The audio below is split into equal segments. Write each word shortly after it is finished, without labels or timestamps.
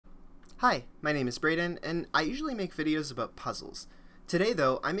Hi, my name is Brayden, and I usually make videos about puzzles. Today,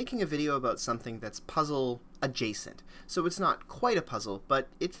 though, I'm making a video about something that's puzzle adjacent, so it's not quite a puzzle, but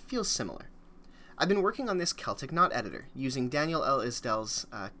it feels similar. I've been working on this Celtic Knot editor, using Daniel L. Isdell's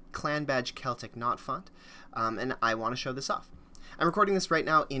Clan Badge Celtic Knot font, and I want to show this off. I'm recording this right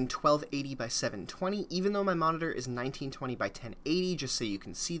now in 1280 by 720, even though my monitor is 1920 by 1080, just so you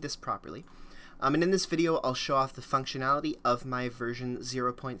can see this properly. And in this video, I'll show off the functionality of my version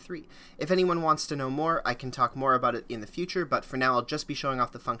 0.3. If anyone wants to know more, I can talk more about it in the future, but for now I'll just be showing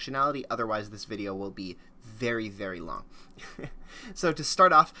off the functionality, otherwise this video will be very, very long. So to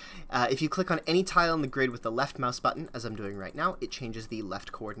start off, if you click on any tile in the grid with the left mouse button, as I'm doing right now, it changes the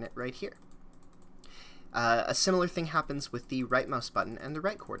left coordinate right here. A similar thing happens with the right mouse button and the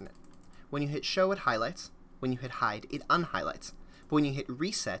right coordinate. When you hit show, it highlights. When you hit hide, it unhighlights. But when you hit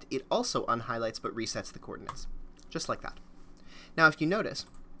reset, it also unhighlights but resets the coordinates, just like that. Now, if you notice,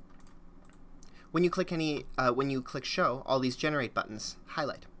 when you click show, all these generate buttons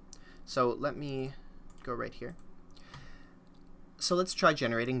highlight. So let me go right here. So let's try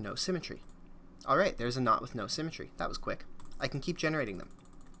generating no symmetry. All right, there's a knot with no symmetry. That was quick. I can keep generating them.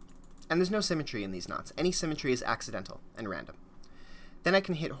 And there's no symmetry in these knots. Any symmetry is accidental and random. Then I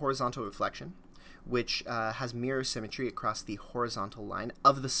can hit horizontal reflection, which has mirror symmetry across the horizontal line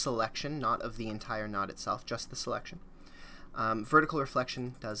of the selection, not of the entire knot itself, just the selection. Vertical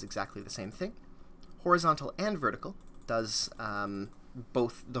reflection does exactly the same thing. Horizontal and vertical does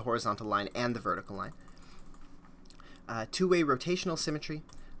both the horizontal line and the vertical line. Two-way rotational symmetry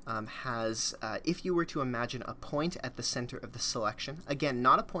has, if you were to imagine a point at the center of the selection, again,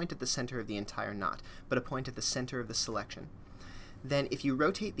 not a point at the center of the entire knot, but a point at the center of the selection, then if you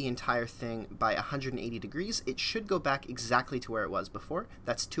rotate the entire thing by 180 degrees, it should go back exactly to where it was before.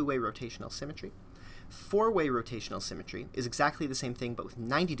 That's two-way rotational symmetry. Four-way rotational symmetry is exactly the same thing, but with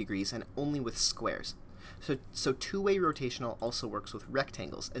 90 degrees and only with squares. So two-way rotational also works with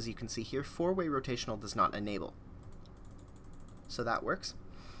rectangles. As you can see here, four-way rotational does not enable. So that works.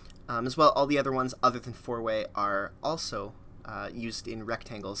 As well, all the other ones other than four-way are also used in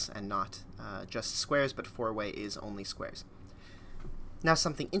rectangles and not just squares, but four-way is only squares. Now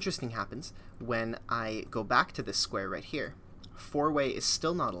something interesting happens when I go back to this square right here. Four-way is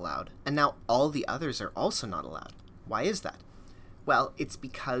still not allowed, and now all the others are also not allowed. Why is that? Well, it's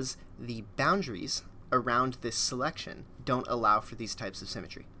because the boundaries around this selection don't allow for these types of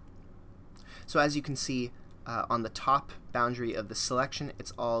symmetry. So as you can see on the top boundary of the selection,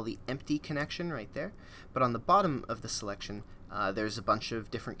 it's all the empty connection right there, but on the bottom of the selection, there's a bunch of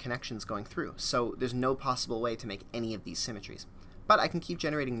different connections going through, so there's no possible way to make any of these symmetries. But I can keep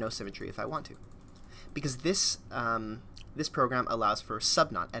generating no symmetry if I want to, because this program allows for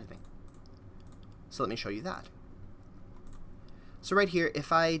subknot editing. So let me show you that. So right here,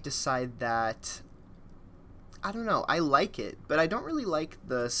 if I decide that, I don't know, I like it, but I don't really like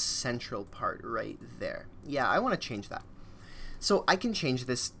the central part right there. Yeah, I want to change that. So I can change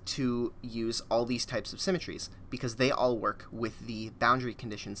this to use all these types of symmetries, because they all work with the boundary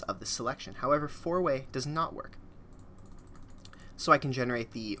conditions of the selection. However, four-way does not work. So I can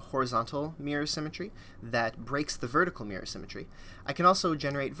generate the horizontal mirror symmetry that breaks the vertical mirror symmetry. I can also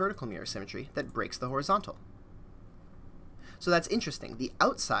generate vertical mirror symmetry that breaks the horizontal. So that's interesting. The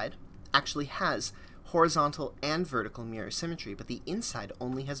outside actually has horizontal and vertical mirror symmetry, but the inside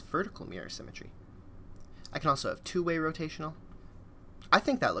only has vertical mirror symmetry. I can also have two-way rotational. I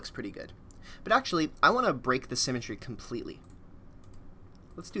think that looks pretty good. But actually, I want to break the symmetry completely.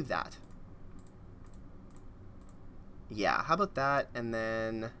 Let's do that. Yeah, how about that, and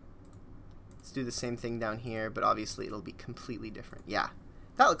then let's do the same thing down here, but obviously it'll be completely different. Yeah,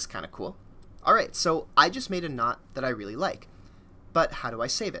 that looks kind of cool. Alright, so I just made a knot that I really like, but how do I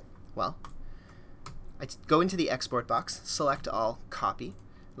save it? Well, I go into the export box, select all, copy.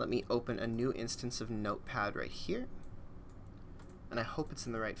 Let me open a new instance of Notepad right here, and I hope it's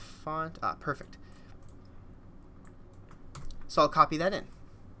in the right font. Ah, perfect. So I'll copy that in,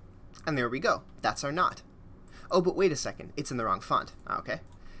 and there we go. That's our knot. Oh, but wait a second, it's in the wrong font. Okay,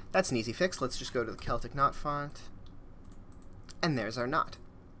 that's an easy fix. Let's just go to the Celtic Knot font, and there's our knot.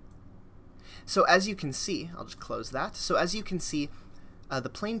 So as you can see, I'll just close that. So as you can see, the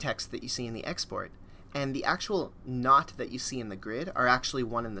plain text that you see in the export and the actual knot that you see in the grid are actually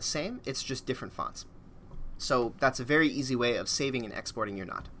one and the same. It's just different fonts. So that's a very easy way of saving and exporting your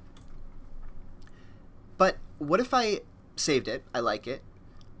knot. But what if I saved it, I like it,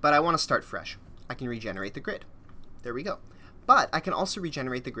 but I want to start fresh? I can regenerate the grid. There we go. But I can also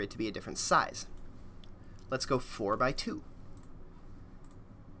regenerate the grid to be a different size. Let's go 4 by 2.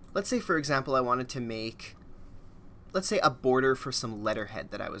 Let's say, for example, I wanted to make let's say a border for some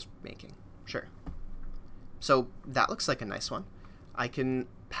letterhead that I was making. Sure. So that looks like a nice one. I can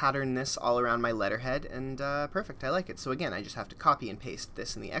pattern this all around my letterhead, and perfect, I like it. So again, I just have to copy and paste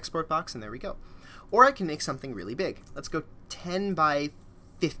this in the export box, and there we go. Or I can make something really big. Let's go 10 by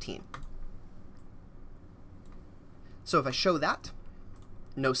 15. So if I show that,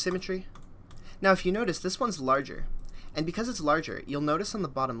 no symmetry. Now if you notice, this one's larger. And because it's larger, you'll notice on the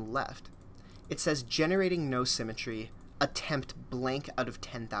bottom left, it says generating no symmetry, attempt blank out of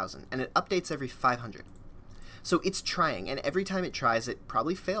 10,000. And it updates every 500. So it's trying, and every time it tries, it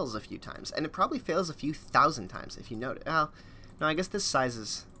probably fails a few times. And it probably fails a few thousand times, if you notice. Well, no, I guess this size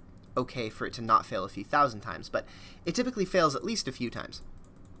is okay for it to not fail a few thousand times, but it typically fails at least a few times.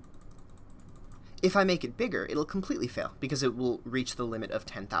 If I make it bigger, it'll completely fail, because it will reach the limit of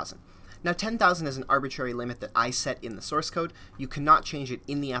 10,000. Now, 10,000 is an arbitrary limit that I set in the source code. You cannot change it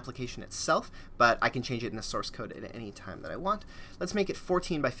in the application itself, but I can change it in the source code at any time that I want. Let's make it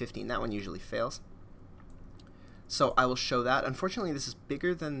 14 by 15. That one usually fails. So I will show that. Unfortunately, this is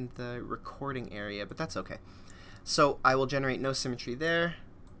bigger than the recording area, but that's okay. So I will generate no symmetry there.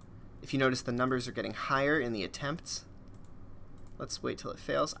 If you notice, the numbers are getting higher in the attempts. Let's wait till it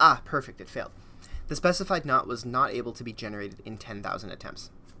fails. Ah, perfect, it failed. The specified knot was not able to be generated in 10,000 attempts.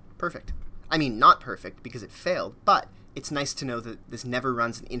 Perfect. I mean, not perfect because it failed, but it's nice to know that this never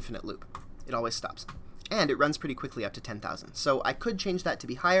runs an infinite loop. It always stops. And it runs pretty quickly up to 10,000. So I could change that to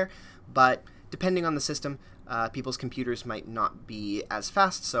be higher, but depending on the system, people's computers might not be as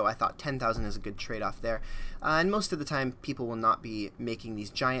fast, so I thought 10,000 is a good trade-off there. And most of the time, people will not be making these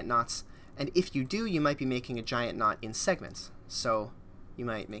giant knots, and if you do, you might be making a giant knot in segments. So you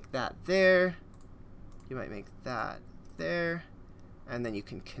might make that there, you might make that there, and then you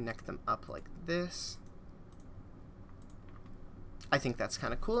can connect them up like this. I think that's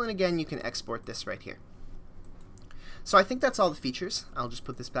kind of cool, and again, you can export this right here. So I think that's all the features. I'll just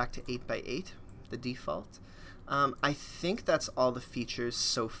put this back to 8 by 8, the default. I think that's all the features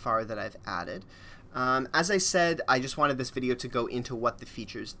so far that I've added. As I said, I just wanted this video to go into what the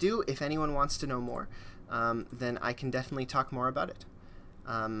features do. If anyone wants to know more, then I can definitely talk more about it.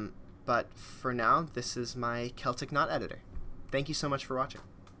 But for now, this is my Celtic Knot editor. Thank you so much for watching.